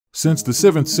Since the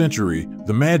 7th century,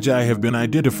 the Magi have been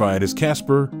identified as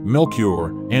Caspar,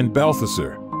 Melchior, and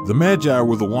Balthasar. The Magi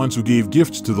were the ones who gave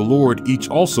gifts to the Lord, each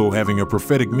also having a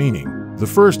prophetic meaning. The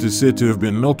first is said to have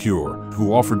been Melchior,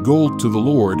 who offered gold to the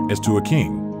Lord as to a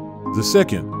king. The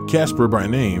second, Caspar by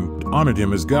name, honored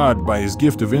him as God by his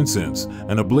gift of incense,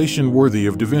 an oblation worthy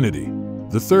of divinity.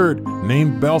 The third,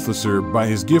 named Balthasar by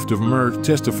his gift of myrrh,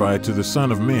 testified to the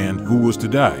Son of Man who was to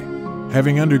die.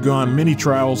 Having undergone many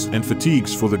trials and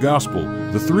fatigues for the gospel,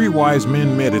 the three wise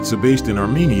men met at Sebaste in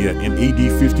Armenia in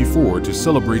AD 54 to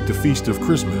celebrate the feast of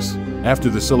Christmas. After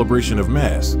the celebration of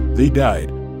Mass, they died.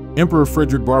 Emperor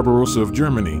Frederick Barbarossa of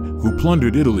Germany, who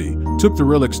plundered Italy, took the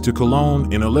relics to Cologne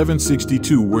in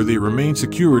 1162, where they remain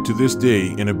secure to this day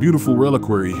in a beautiful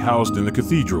reliquary housed in the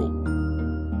cathedral.